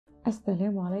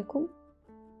السلام عليكم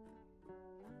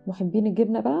محبين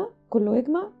الجبنة بقى، كله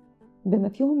يجمع بما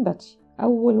فيهم باتشي.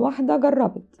 أول واحدة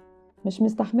جربت مش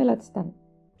مستحملة تستنى.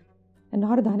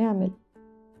 النهاردة هنعمل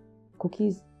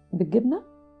كوكيز بالجبنة.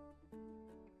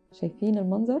 شايفين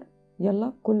المنظر؟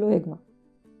 يلا كله يجمع.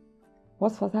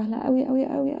 وصفة سهلة قوي قوي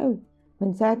قوي قوي،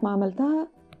 من ساعة ما عملتها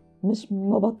مش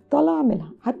مبطلة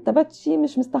اعملها. حتى باتشي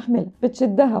مش مستحملة،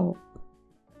 بتشدها اهو،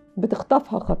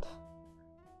 بتخطفها خطف.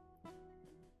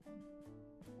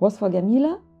 وصفة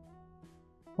جميلة،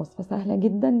 وصفة سهلة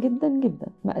جدا جدا جدا،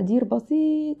 مقادير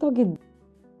بسيطة جدا،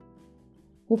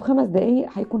 وفي 5 دقايق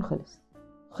هيكون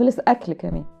خلص أكل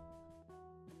كمان.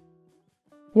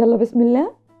 يلا بسم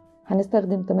الله.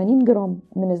 هنستخدم 80 جرام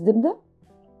من الزبدة،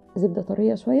 زبدة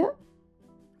طرية شوية،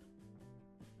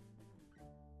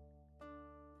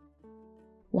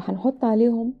 وهنحط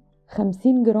عليهم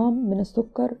 50 جرام من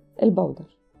السكر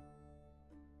البودر.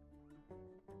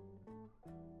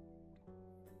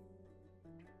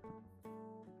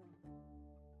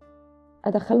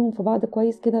 ادخلهم في بعض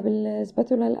كويس كده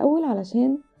بالسباتولا الاول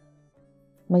علشان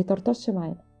ما يطرطش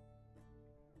معانا.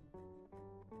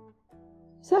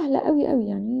 سهله قوي قوي،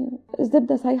 يعني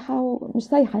الزبده سايحه ومش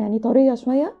سايحه، يعني طريه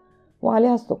شويه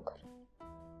وعليها السكر.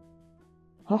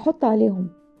 هحط عليهم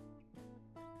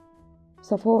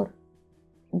صفار،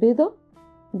 بيضه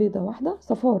واحده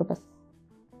صفار بس.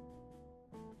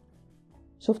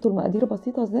 شفتوا المقادير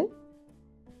بسيطه ازاي؟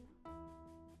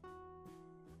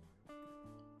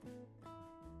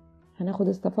 هناخد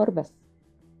الصفار بس.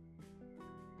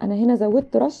 انا هنا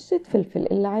زودت رشة فلفل،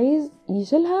 اللي عايز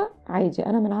يشيلها عادي،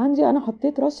 انا من عندي انا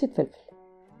حطيت رشة فلفل.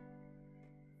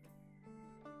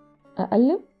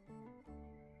 اقلب.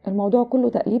 الموضوع كله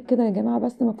تقليب كده يا جماعة،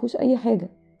 بس ما فيهوش اي حاجة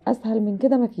اسهل من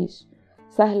كده، ما فيش.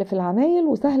 سهل في العمايل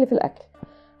وسهل في الاكل.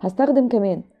 هستخدم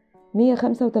كمان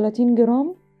 135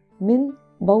 جرام من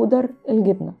بودر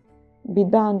الجبنة،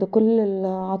 بيتباع عند كل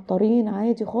العطارين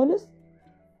عادي خالص.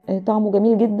 طعمه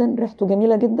جميل جدا، ريحته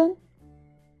جميلة جدا،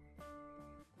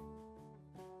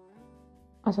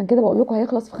 عشان كده بقول لكم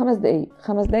هيخلص في 5 دقايق.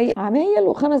 5 دقايق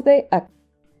عمايل و5 دقايق اكل.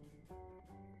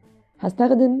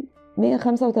 هستخدم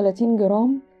 135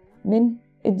 جرام من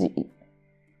الدقيق.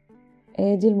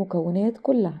 ادي المكونات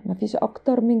كلها، مفيش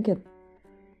اكتر من كده،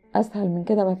 اسهل من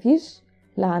كده مفيش،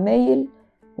 لا عمايل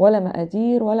ولا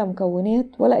مقادير ولا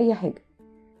مكونات ولا اي حاجة.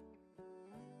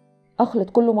 اخلط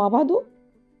كله مع بعضه.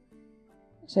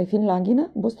 شايفين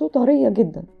العجينة؟ بصوا طرية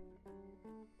جدا.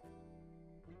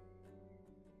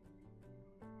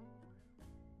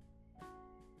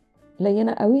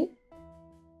 لينه قوي.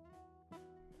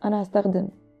 انا هستخدم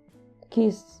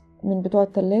كيس من بتوع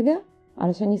التلاجة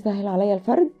علشان يسهل عليا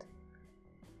الفرد.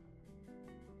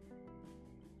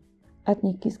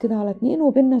 اتني الكيس كده على 2،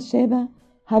 وبالنشابة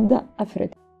هبدأ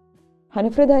افردها.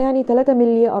 هنفردها يعني 3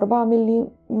 ملي 4 ملي،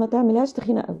 ما تعملهاش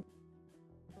تخينة قوي.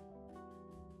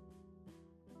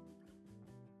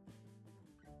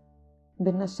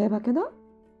 بالنشابة كده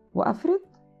وافرد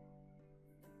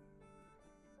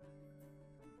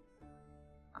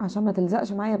عشان ما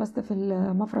تلزقش معايا بس في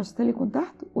المفرش سيليكون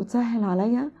تحت، وتسهل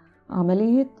عليا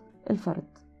عملية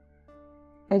الفرد.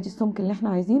 ادي السمك اللي احنا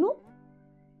عايزينه،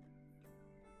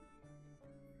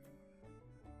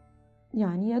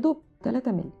 يعني يا دوب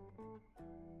 3 ملي.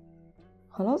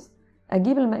 خلاص.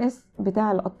 اجيب المقاس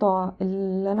بتاع القطاعة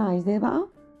اللي انا عايزاه بقى.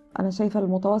 انا شايفة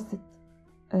المتوسط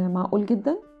معقول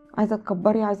جدا، عايزة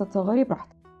تكبري عايزة تصغري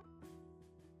براحتك.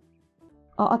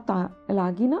 اقطع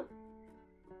العجينة.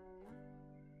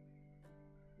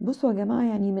 بصوا يا جماعة،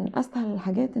 يعني من اسهل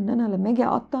الحاجات ان انا لما اجي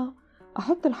اقطع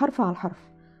احط الحرف على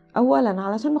الحرف، اولا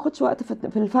علشان ما اخدش وقت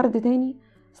في الفرد تاني،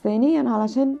 ثانيا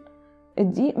علشان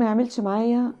الدقيق ما يعملش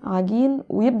معايا عجين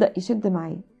ويبدأ يشد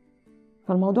معايا.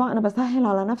 فالموضوع انا بسهل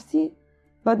على نفسي،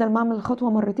 بدل ما اعمل الخطوة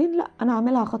مرتين لا انا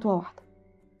اعملها خطوة واحدة.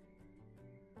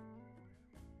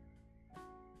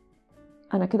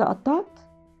 انا كده قطعت.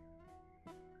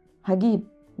 هجيب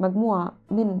مجموعة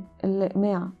من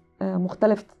الإقماع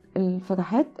مختلف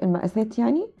الفتحات المقاسات،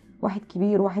 يعني واحد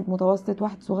كبير واحد متوسط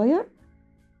واحد صغير،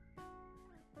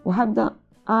 وهبدأ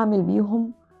اعمل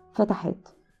بيهم فتحات.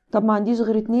 طب ما عنديش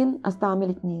غير 2 استعمل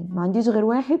 2، ما عنديش غير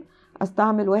 1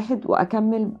 استعمل 1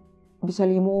 واكمل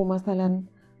بشاليمو مثلا،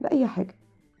 بأي حاجة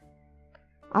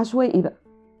عشوائي بقى.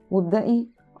 وابدأي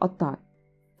قطعي.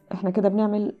 احنا كده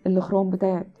بنعمل الاخرام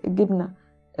بتاع الجبنة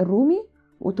الرومي،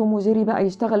 وتوم وجيري بقى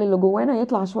يشتغل اللي جوانا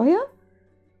يطلع شوية.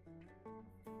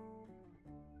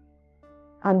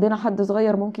 عندنا حد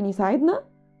صغير ممكن يساعدنا،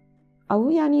 او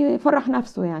يعني يفرح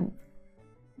نفسه، يعني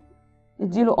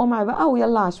اديله قمع بقى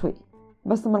ويلا عشوائي،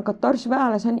 بس ما نكترش بقى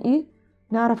علشان ايه؟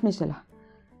 نعرف نشيلها.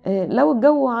 لو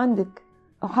الجو عندك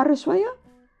حر شوية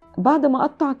بعد ما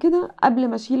اقطع كده قبل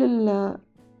ما اشيل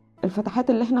الفتحات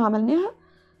اللي احنا عملناها،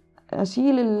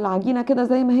 اشيل العجينة كده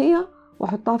زي ما هي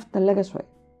واحطها في التلاجة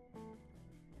شوية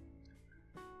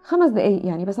 5 دقايق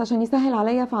يعني، بس عشان يسهل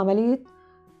عليا في عملية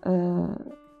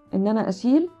ان انا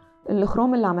اشيل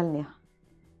الاخرام اللي عملناها.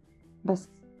 بس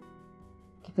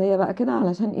كفاية بقى كده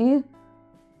علشان ايه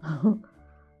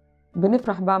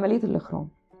بنفرح بعملية الاخرام.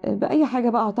 باي حاجة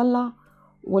بقى هطلع،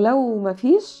 ولو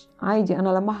مفيش عادي انا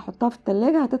لما هحطها في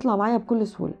التلاجة هتطلع معايا بكل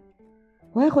سهولة.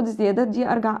 وهاخد الزيادات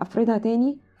دي ارجع افردها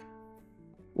تاني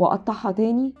واقطعها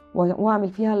تاني واعمل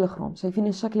فيها الاخرام. شايفين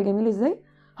الشكل جميل ازاي؟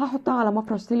 هحطها على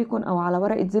مفرش سيليكون او على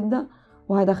ورقة زبدة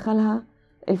وهدخلها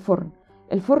الفرن.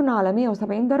 الفرن على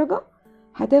 170 درجة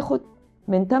هتاخد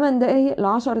من 8 دقايق ل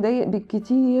 10 دقايق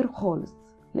بالكتير خالص،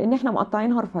 لان احنا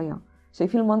مقطعينها رفيع.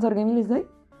 شايفين المنظر جميل ازاي؟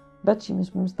 باتشي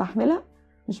مش مستحملة،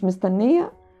 مش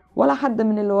مستنية، ولا حد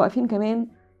من اللي واقفين كمان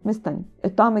مستني.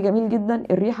 الطعم جميل جدا،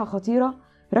 الريحة خطيرة،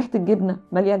 ريحة الجبنة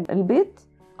مالية البيت.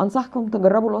 انصحكم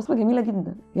تجربوا الوصفة جميلة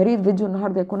جدا. يا ريت فيديو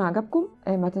النهاردة يكون عجبكم.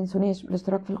 ما تنسونيش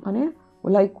بالاشتراك في القناة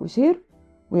ولايك وشير،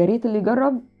 ويا ريت اللي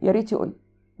يجرب يا ريت يقول.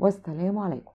 والسلام عليكم.